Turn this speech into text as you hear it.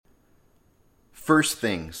First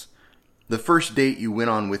things. The first date you went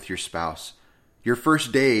on with your spouse. Your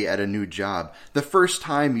first day at a new job. The first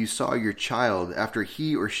time you saw your child after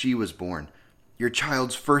he or she was born. Your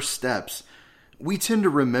child's first steps. We tend to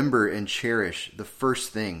remember and cherish the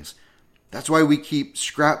first things. That's why we keep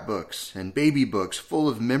scrapbooks and baby books full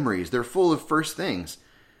of memories. They're full of first things.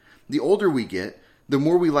 The older we get, the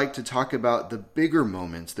more we like to talk about the bigger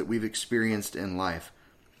moments that we've experienced in life.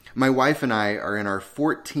 My wife and I are in our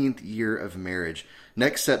 14th year of marriage.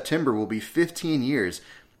 Next September will be 15 years.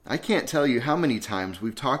 I can't tell you how many times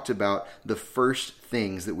we've talked about the first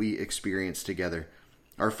things that we experienced together.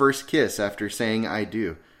 Our first kiss after saying I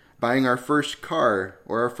do. Buying our first car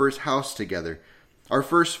or our first house together. Our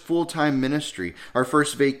first full-time ministry. Our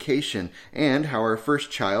first vacation. And how our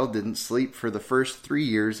first child didn't sleep for the first 3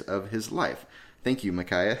 years of his life. Thank you,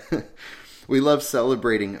 Micaiah. We love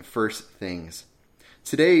celebrating first things.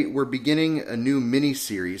 Today, we're beginning a new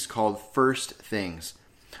mini-series called First Things.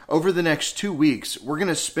 Over the next 2 weeks, we're going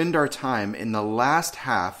to spend our time in the last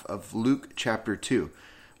half of Luke chapter 2.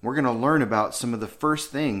 We're going to learn about some of the first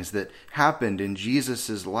things that happened in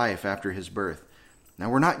Jesus' life after his birth. Now,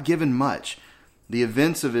 we're not given much. The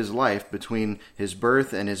events of his life between his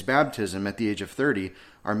birth and his baptism at the age of 30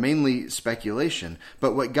 are mainly speculation,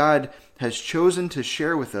 but what God has chosen to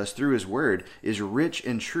share with us through his word is rich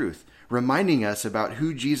in truth, reminding us about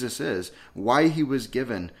who Jesus is, why he was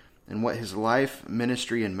given, and what his life,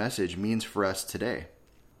 ministry, and message means for us today.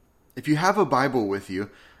 If you have a Bible with you,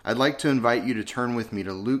 I'd like to invite you to turn with me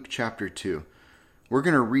to Luke chapter 2. We're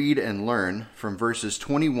going to read and learn from verses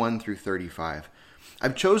 21 through 35.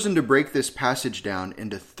 I've chosen to break this passage down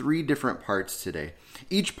into 3 different parts today.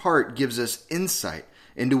 Each part gives us insight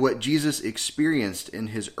into what Jesus experienced in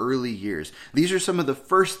his early years. These are some of the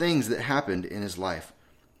first things that happened in his life.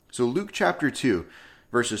 So Luke chapter 2,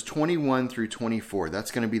 verses 21 through 24,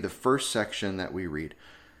 that's going to be the first section that we read.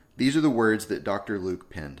 These are the words that Dr. Luke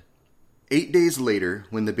penned. 8 days later,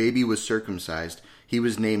 when the baby was circumcised, he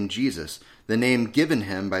was named Jesus, the name given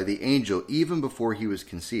him by the angel even before he was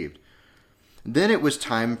conceived. Then it was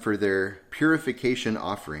time for their purification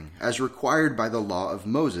offering, as required by the law of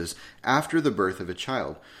Moses, after the birth of a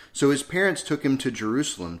child. So his parents took him to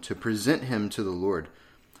Jerusalem to present him to the Lord.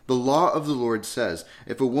 The law of the Lord says,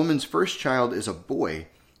 if a woman's first child is a boy,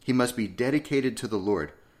 he must be dedicated to the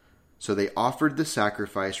Lord. So they offered the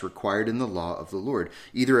sacrifice required in the law of the Lord,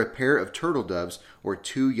 either a pair of turtle doves or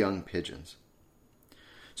 2 young pigeons.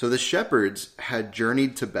 So the shepherds had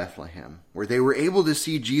journeyed to Bethlehem, where they were able to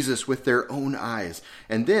see Jesus with their own eyes,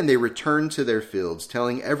 and then they returned to their fields,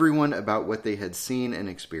 telling everyone about what they had seen and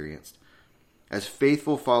experienced. As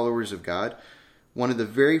faithful followers of God, one of the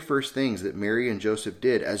very first things that Mary and Joseph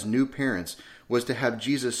did as new parents was to have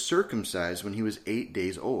Jesus circumcised when he was 8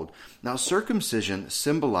 days old. Now, circumcision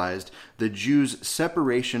symbolized the Jews'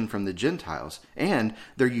 separation from the Gentiles and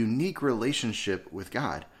their unique relationship with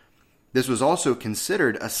God. This was also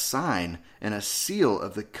considered a sign and a seal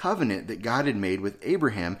of the covenant that God had made with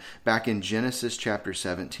Abraham back in Genesis chapter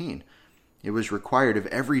 17. It was required of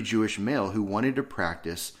every Jewish male who wanted to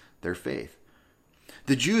practice their faith.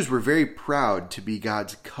 The Jews were very proud to be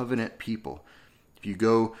God's covenant people. If you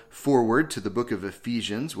go forward to the book of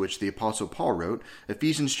Ephesians, which the Apostle Paul wrote,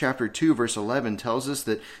 Ephesians chapter 2 verse 11 tells us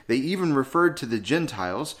that they even referred to the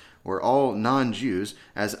Gentiles, or all non-Jews,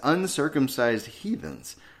 as uncircumcised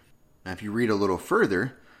heathens. Now, if you read a little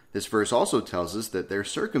further, this verse also tells us that their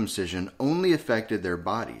circumcision only affected their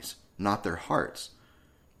bodies, not their hearts.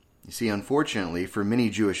 You see, unfortunately, for many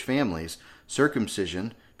Jewish families,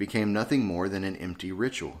 circumcision became nothing more than an empty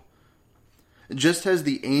ritual. Just as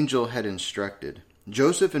the angel had instructed,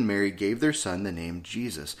 Joseph and Mary gave their son the name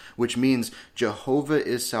Jesus, which means Jehovah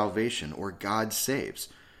is salvation, or God saves.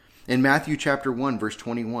 In Matthew chapter 1, verse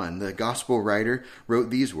 21, the gospel writer wrote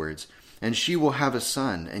these words, "And she will have a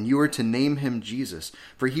son, and you are to name him Jesus,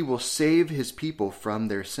 for he will save his people from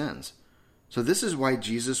their sins." So this is why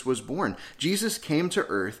Jesus was born. Jesus came to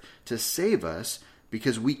earth to save us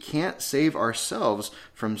because we can't save ourselves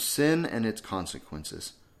from sin and its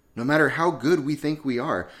consequences. No matter how good we think we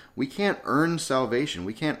are, we can't earn salvation.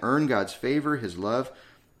 We can't earn God's favor, his love.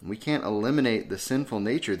 We can't eliminate the sinful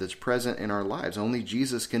nature that's present in our lives. Only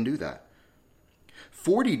Jesus can do that.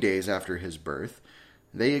 40 days after his birth,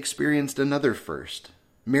 they experienced another first.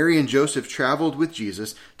 Mary and Joseph traveled with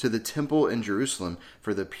Jesus to the temple in Jerusalem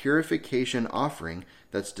for the purification offering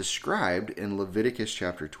that's described in Leviticus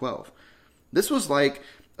chapter 12. This was like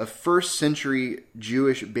a first century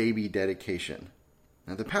Jewish baby dedication.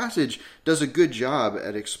 Now, the passage does a good job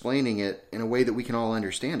at explaining it in a way that we can all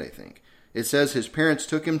understand, I think. It says his parents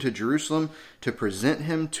took him to Jerusalem to present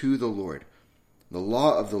him to the Lord. The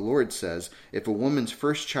law of the Lord says, if a woman's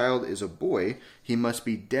first child is a boy, he must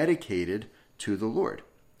be dedicated to the Lord.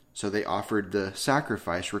 So they offered the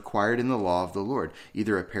sacrifice required in the law of the Lord,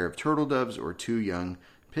 either a pair of turtle doves or 2 young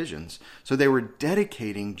pigeons. So they were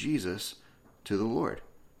dedicating Jesus to the Lord.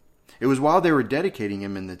 It was while they were dedicating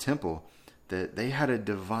him in the temple that they had a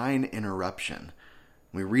divine interruption.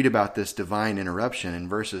 We read about this divine interruption in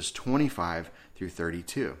verses 25 through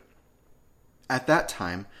 32. At that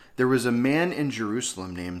time, there was a man in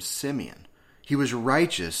Jerusalem named Simeon. He was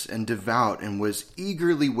righteous and devout and was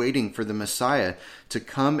eagerly waiting for the Messiah to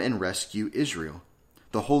come and rescue Israel.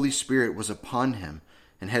 The Holy Spirit was upon him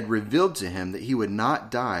and had revealed to him that he would not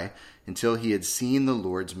die until he had seen the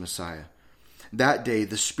Lord's Messiah. That day,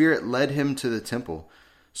 the Spirit led him to the temple.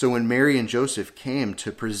 So when Mary and Joseph came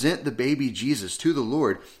to present the baby Jesus to the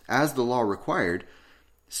Lord as the law required,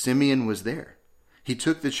 Simeon was there. He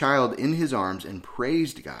took the child in his arms and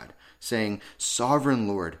praised God, saying, "Sovereign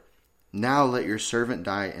Lord, now let your servant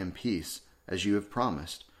die in peace, as you have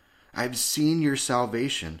promised. I have seen your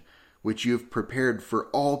salvation, which you have prepared for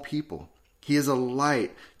all people. He is a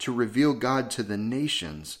light to reveal God to the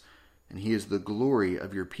nations, and he is the glory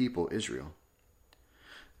of your people Israel."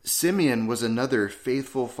 Simeon was another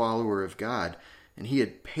faithful follower of God, and he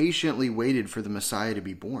had patiently waited for the Messiah to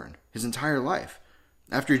be born his entire life.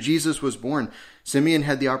 After Jesus was born, Simeon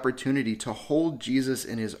had the opportunity to hold Jesus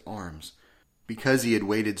in his arms. Because he had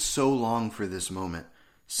waited so long for this moment,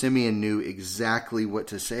 Simeon knew exactly what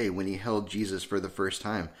to say when he held Jesus for the first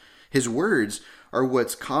time. His words are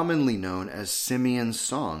what's commonly known as Simeon's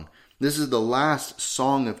song. This is the last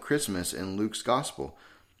song of Christmas in Luke's gospel.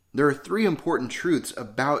 There are 3 important truths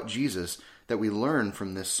about Jesus that we learn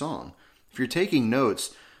from this song. If you're taking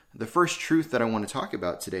notes, the first truth that I want to talk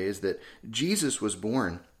about today is that Jesus was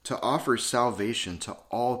born to offer salvation to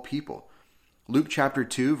all people. Luke chapter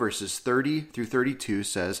 2, verses 30 through 32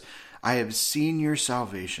 says, "I have seen your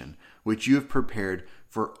salvation, which you have prepared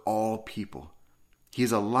for all people. He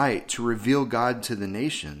is a light to reveal God to the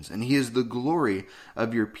nations, and he is the glory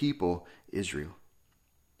of your people Israel."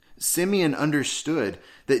 Simeon understood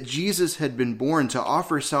that Jesus had been born to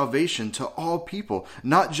offer salvation to all people,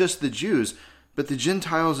 not just the Jews, but the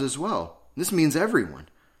Gentiles as well. This means everyone.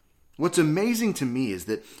 What's amazing to me is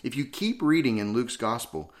that if you keep reading in Luke's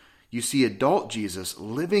gospel, you see adult Jesus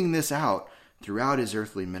living this out throughout his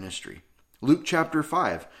earthly ministry. Luke chapter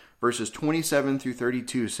 5, verses 27 through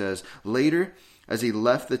 32 says, "Later, as he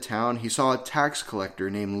left the town, he saw a tax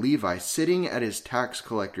collector named Levi sitting at his tax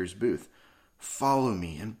collector's booth. 'Follow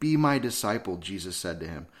me and be my disciple,' Jesus said to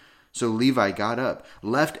him. So Levi got up,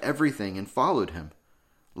 left everything, and followed him.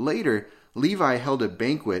 Later, Levi held a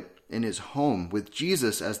banquet in his home with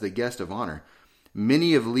Jesus as the guest of honor.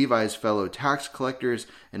 Many of Levi's fellow tax collectors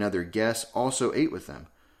and other guests also ate with them.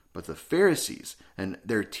 But the Pharisees and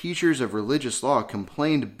their teachers of religious law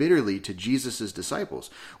complained bitterly to Jesus'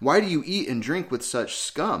 disciples. 'Why do you eat and drink with such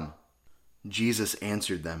scum?' Jesus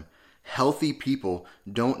answered them, 'Healthy people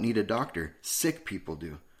don't need a doctor, sick people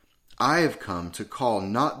do. I have come to call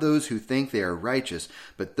not those who think they are righteous,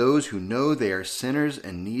 but those who know they are sinners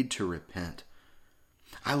and need to repent.'"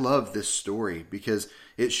 I love this story because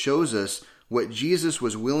it shows us what Jesus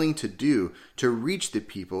was willing to do to reach the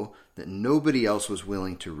people that nobody else was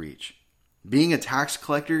willing to reach. Being a tax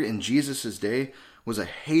collector in Jesus' day was a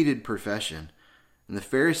hated profession, and the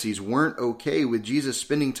Pharisees weren't okay with Jesus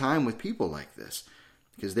spending time with people like this,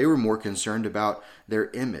 because they were more concerned about their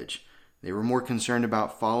image. They were more concerned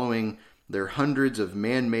about following their hundreds of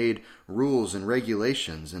man-made rules and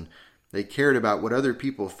regulations, and they cared about what other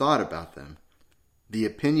people thought about them. The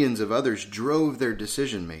opinions of others drove their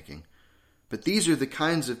decision-making. But these are the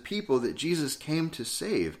kinds of people that Jesus came to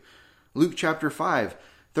save. Luke chapter 5,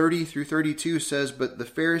 30 through 32 says, "But the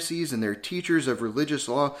Pharisees and their teachers of religious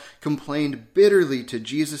law complained bitterly to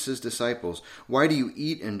Jesus' disciples, 'Why do you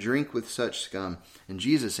eat and drink with such scum?' And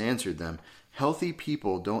Jesus answered them, 'Healthy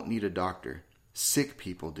people don't need a doctor. Sick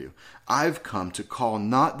people do. I've come to call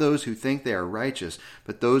not those who think they are righteous,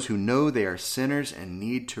 but those who know they are sinners and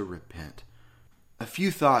need to repent.'" A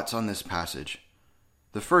few thoughts on this passage.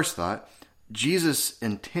 The first thought, Jesus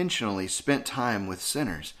intentionally spent time with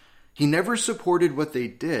sinners. He never supported what they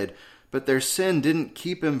did, but their sin didn't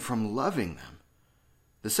keep him from loving them.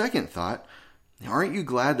 The second thought, aren't you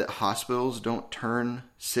glad that hospitals don't turn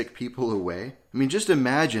sick people away? I mean, just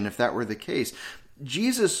imagine if that were the case.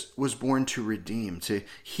 Jesus was born to redeem, to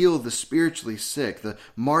heal the spiritually sick, the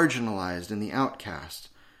marginalized, and the outcast.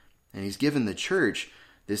 And he's given the church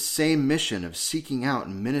this same mission of seeking out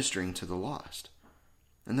and ministering to the lost.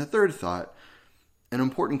 And the third thought, an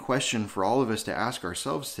important question for all of us to ask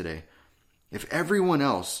ourselves today. If everyone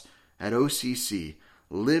else at OCC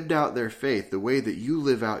lived out their faith the way that you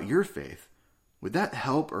live out your faith, would that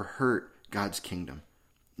help or hurt God's kingdom?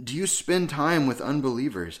 Do you spend time with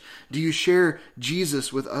unbelievers? Do you share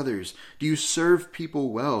Jesus with others? Do you serve people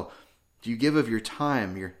well? Do you give of your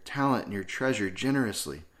time, your talent, and your treasure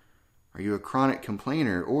generously? Are you a chronic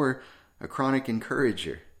complainer or a chronic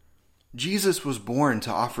encourager? Jesus was born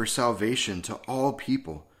to offer salvation to all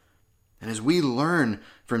people. And as we learn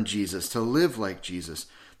from Jesus to live like Jesus,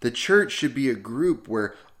 the church should be a group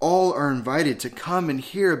where all are invited to come and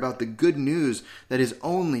hear about the good news that is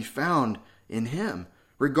only found in Him.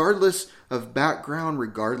 Regardless of background,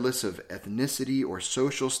 regardless of ethnicity or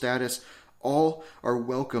social status, all are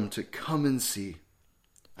welcome to come and see.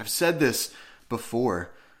 I've said this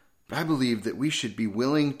before, but I believe that we should be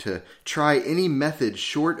willing to try any method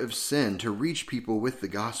short of sin to reach people with the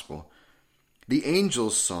gospel. The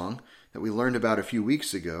Angels song that we learned about a few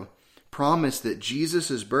weeks ago promised that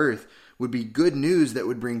Jesus' birth would be good news that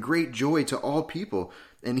would bring great joy to all people.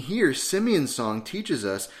 And here, Simeon's song teaches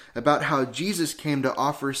us about how Jesus came to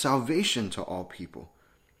offer salvation to all people.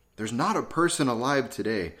 There's not a person alive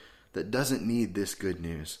today that doesn't need this good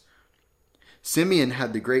news. Simeon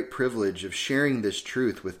had the great privilege of sharing this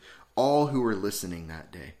truth with all who were listening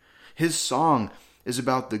that day. His song is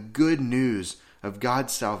about the good news of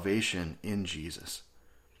God's salvation in Jesus.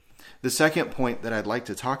 The second point that I'd like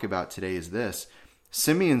to talk about today is this.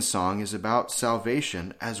 Simeon's song is about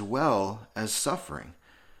salvation as well as suffering.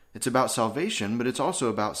 It's about salvation, but it's also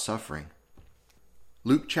about suffering.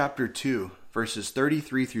 Luke chapter 2, verses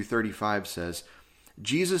 33 through 35 says,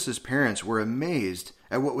 Jesus' parents were amazed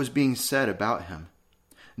at what was being said about him.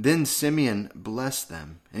 Then Simeon blessed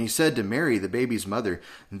them, and he said to Mary, the baby's mother,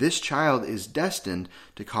 "This child is destined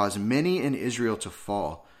to cause many in Israel to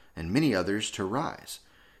fall, and many others to rise.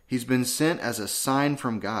 He's been sent as a sign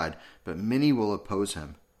from God, but many will oppose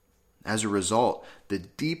him. As a result, the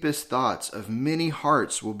deepest thoughts of many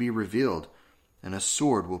hearts will be revealed, and a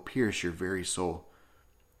sword will pierce your very soul."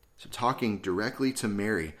 So talking directly to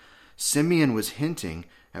Mary, Simeon was hinting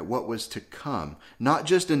at what was to come, not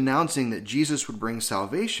just announcing that Jesus would bring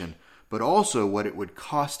salvation, but also what it would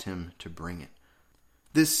cost him to bring it.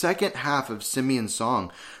 This second half of Simeon's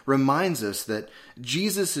song reminds us that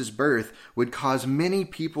Jesus' birth would cause many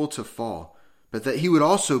people to fall, but that he would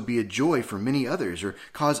also be a joy for many others, or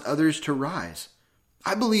cause others to rise.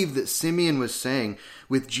 I believe that Simeon was saying,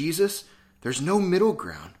 with Jesus, there's no middle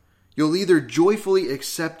ground. You'll either joyfully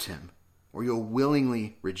accept him, or you'll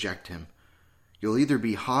willingly reject him. You'll either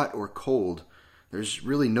be hot or cold. There's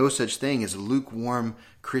really no such thing as lukewarm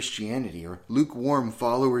Christianity or lukewarm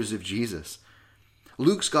followers of Jesus.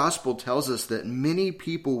 Luke's gospel tells us that many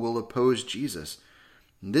people will oppose Jesus.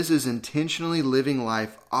 This is intentionally living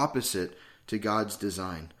life opposite to God's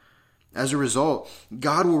design. As a result,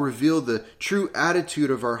 God will reveal the true attitude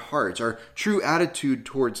of our hearts, our true attitude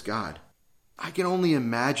towards God. I can only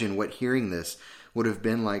imagine what hearing this would have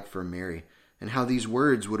been like for Mary, and how these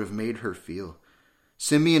words would have made her feel.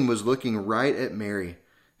 Simeon was looking right at Mary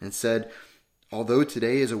and said, although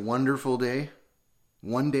today is a wonderful day,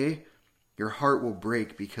 one day your heart will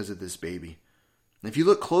break because of this baby. And if you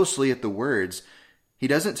look closely at the words, he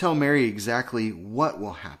doesn't tell Mary exactly what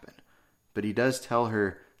will happen, but he does tell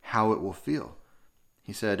her how it will feel.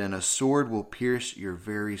 He said, and a sword will pierce your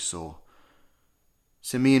very soul.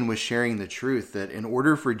 Simeon was sharing the truth that in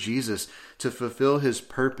order for Jesus to fulfill his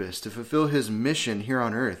purpose, to fulfill his mission here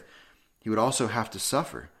on earth, he would also have to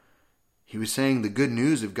suffer. He was saying the good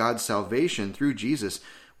news of God's salvation through Jesus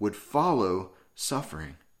would follow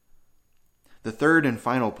suffering. The third and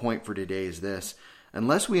final point for today is this.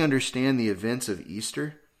 Unless we understand the events of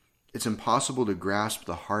Easter, it's impossible to grasp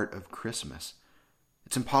the heart of Christmas.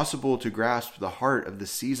 It's impossible to grasp the heart of the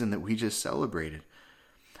season that we just celebrated.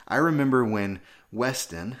 I remember when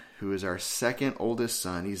Weston, who is our second oldest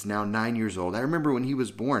son, he's now 9 years old. I remember when he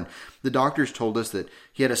was born, the doctors told us that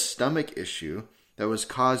he had a stomach issue that was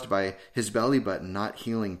caused by his belly button not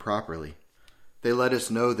healing properly. They let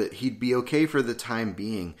us know that he'd be okay for the time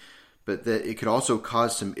being, but that it could also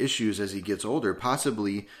cause some issues as he gets older,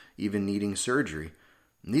 possibly even needing surgery.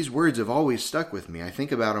 And these words have always stuck with me. I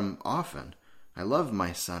think about him often. I love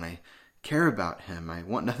my son. I care about him. I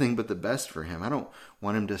want nothing but the best for him. I don't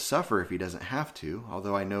want him to suffer if he doesn't have to,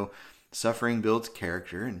 although I know suffering builds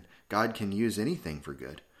character and God can use anything for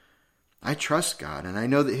good. I trust God, and I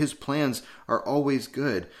know that his plans are always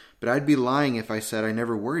good, but I'd be lying if I said I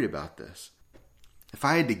never worried about this. If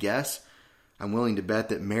I had to guess, I'm willing to bet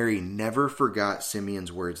that Mary never forgot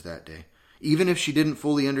Simeon's words that day. Even if she didn't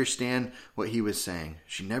fully understand what he was saying,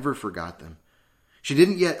 she never forgot them. She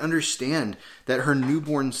didn't yet understand that her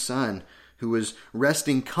newborn son, who was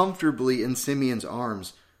resting comfortably in Simeon's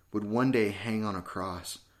arms, would one day hang on a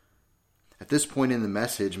cross. At this point in the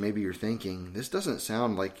message, maybe you're thinking, this doesn't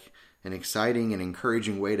sound like an exciting and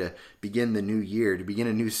encouraging way to begin the new year, to begin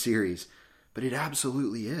a new series. But it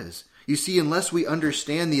absolutely is. You see, unless we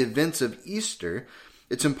understand the events of Easter,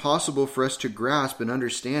 it's impossible for us to grasp and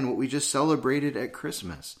understand what we just celebrated at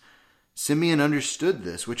Christmas. Simeon understood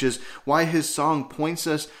this, which is why his song points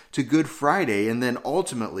us to Good Friday and then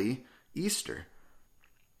ultimately Easter.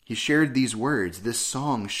 He shared these words, this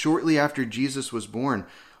song, shortly after Jesus was born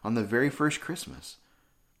on the very first Christmas.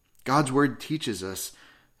 God's word teaches us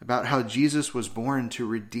about how Jesus was born to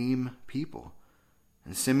redeem people.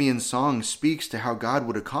 And Simeon's song speaks to how God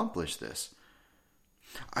would accomplish this.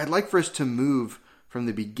 I'd like for us to move from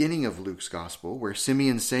the beginning of Luke's gospel, where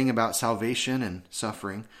Simeon sang about salvation and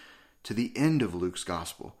suffering, to the end of Luke's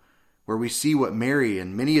gospel, where we see what Mary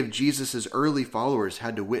and many of Jesus' early followers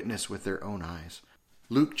had to witness with their own eyes.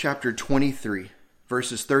 Luke chapter 23,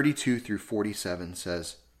 verses 32 through 47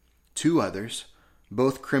 says, "Two others,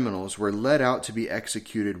 both criminals, were led out to be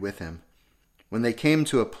executed with him. When they came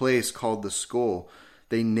to a place called the Skull,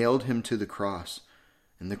 they nailed him to the cross.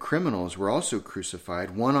 And the criminals were also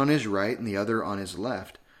crucified, one on his right and the other on his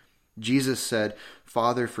left. Jesus said,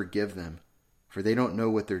 'Father, forgive them, for they don't know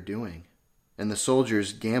what they're doing.' And the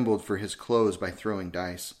soldiers gambled for his clothes by throwing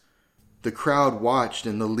dice. The crowd watched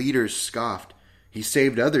and the leaders scoffed. 'He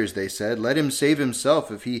saved others,' they said. 'Let him save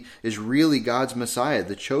himself if he is really God's Messiah,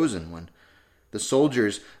 the chosen one.' The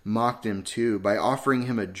soldiers mocked him too by offering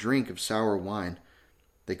him a drink of sour wine.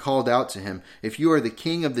 They called out to him, 'If you are the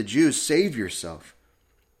king of the Jews, save yourself.'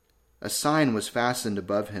 A sign was fastened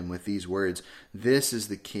above him with these words, 'This is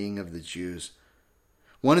the King of the Jews.'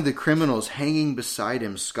 One of the criminals hanging beside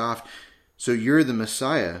him scoffed, 'So you're the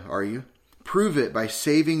Messiah, are you? Prove it by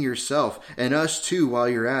saving yourself and us too while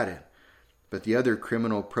you're at it.' But the other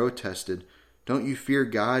criminal protested, 'Don't you fear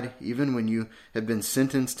God even when you have been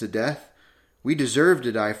sentenced to death? We deserve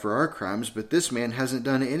to die for our crimes, but this man hasn't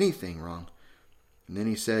done anything wrong.' And then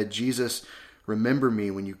he said, 'Jesus, remember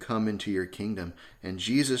me when you come into your kingdom.' And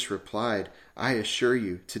Jesus replied, 'I assure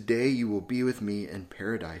you, today you will be with me in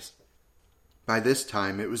paradise.' By this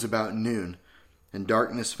time it was about noon, and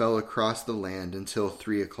darkness fell across the land until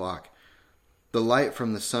 3:00. The light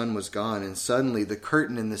from the sun was gone, and suddenly the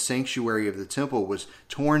curtain in the sanctuary of the temple was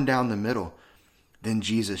torn down the middle. Then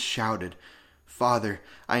Jesus shouted, 'Father,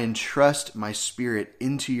 I entrust my spirit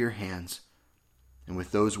into your hands.' And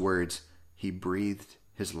with those words, he breathed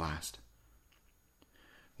his last.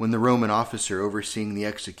 When the Roman officer overseeing the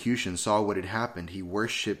execution saw what had happened, he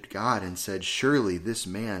worshipped God and said, 'Surely this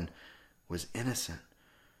man was innocent.'"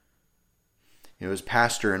 It was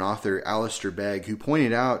pastor and author Alistair Begg who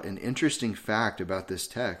pointed out an interesting fact about this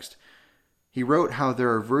text. He wrote how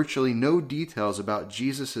there are virtually no details about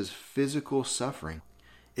Jesus' physical suffering.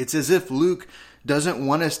 It's as if Luke doesn't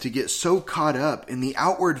want us to get so caught up in the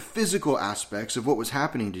outward physical aspects of what was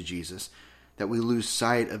happening to Jesus that we lose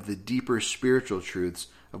sight of the deeper spiritual truths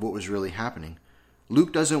of what was really happening.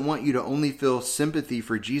 Luke doesn't want you to only feel sympathy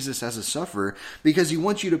for Jesus as a sufferer because he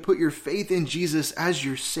wants you to put your faith in Jesus as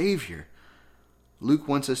your Savior. Luke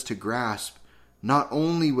wants us to grasp not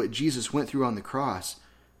only what Jesus went through on the cross,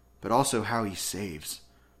 but also how he saves.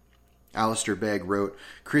 Alistair Begg wrote,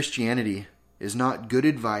 "Christianity is not good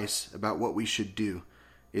advice about what we should do.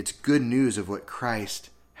 It's good news of what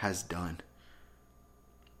Christ has done."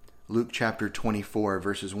 Luke chapter 24,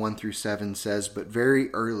 verses 1 through 7 says, "But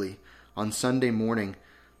very early on Sunday morning,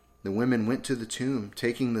 the women went to the tomb,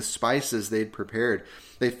 taking the spices they had prepared.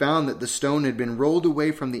 They found that the stone had been rolled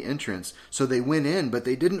away from the entrance, so they went in, but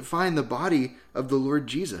they didn't find the body of the Lord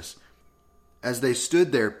Jesus. As they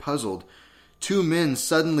stood there puzzled, 2 men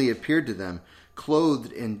suddenly appeared to them,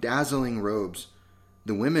 clothed in dazzling robes.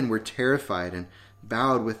 The women were terrified and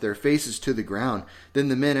bowed with their faces to the ground. Then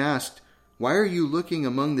the men asked, 'Why are you looking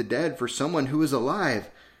among the dead for someone who is alive?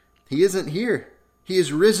 He isn't here. He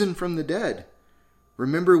is risen from the dead.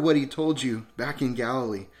 Remember what he told you back in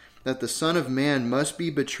Galilee, that the Son of Man must be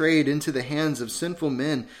betrayed into the hands of sinful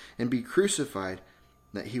men and be crucified,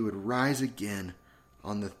 that he would rise again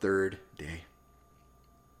on the 3rd day.'"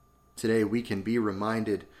 Today we can be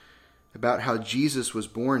reminded about how Jesus was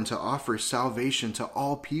born to offer salvation to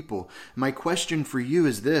all people. My question for you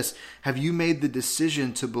is this: have you made the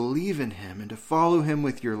decision to believe in him and to follow him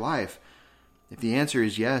with your life? If the answer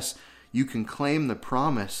is yes, you can claim the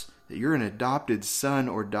promise that you're an adopted son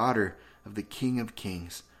or daughter of the King of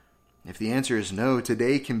Kings. If the answer is no,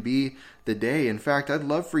 today can be the day. In fact, I'd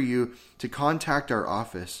love for you to contact our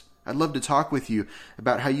office. I'd love to talk with you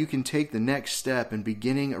about how you can take the next step in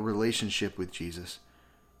beginning a relationship with Jesus.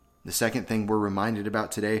 The second thing we're reminded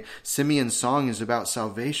about today, Simeon's song is about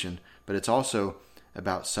salvation, but it's also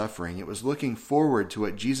about suffering. It was looking forward to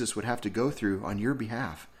what Jesus would have to go through on your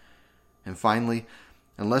behalf. And finally,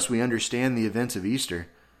 unless we understand the events of Easter,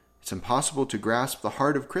 it's impossible to grasp the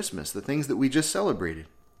heart of Christmas, the things that we just celebrated.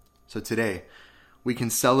 So today, we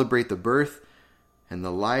can celebrate the birth and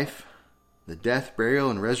the life, the death, burial,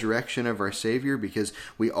 and resurrection of our Savior because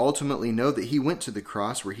we ultimately know that He went to the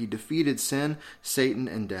cross where He defeated sin, Satan,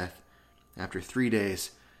 and death. After 3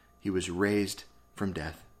 days, He was raised from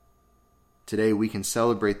death. Today, we can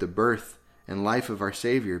celebrate the birth and life of our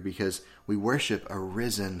Savior because we worship a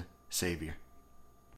risen Savior.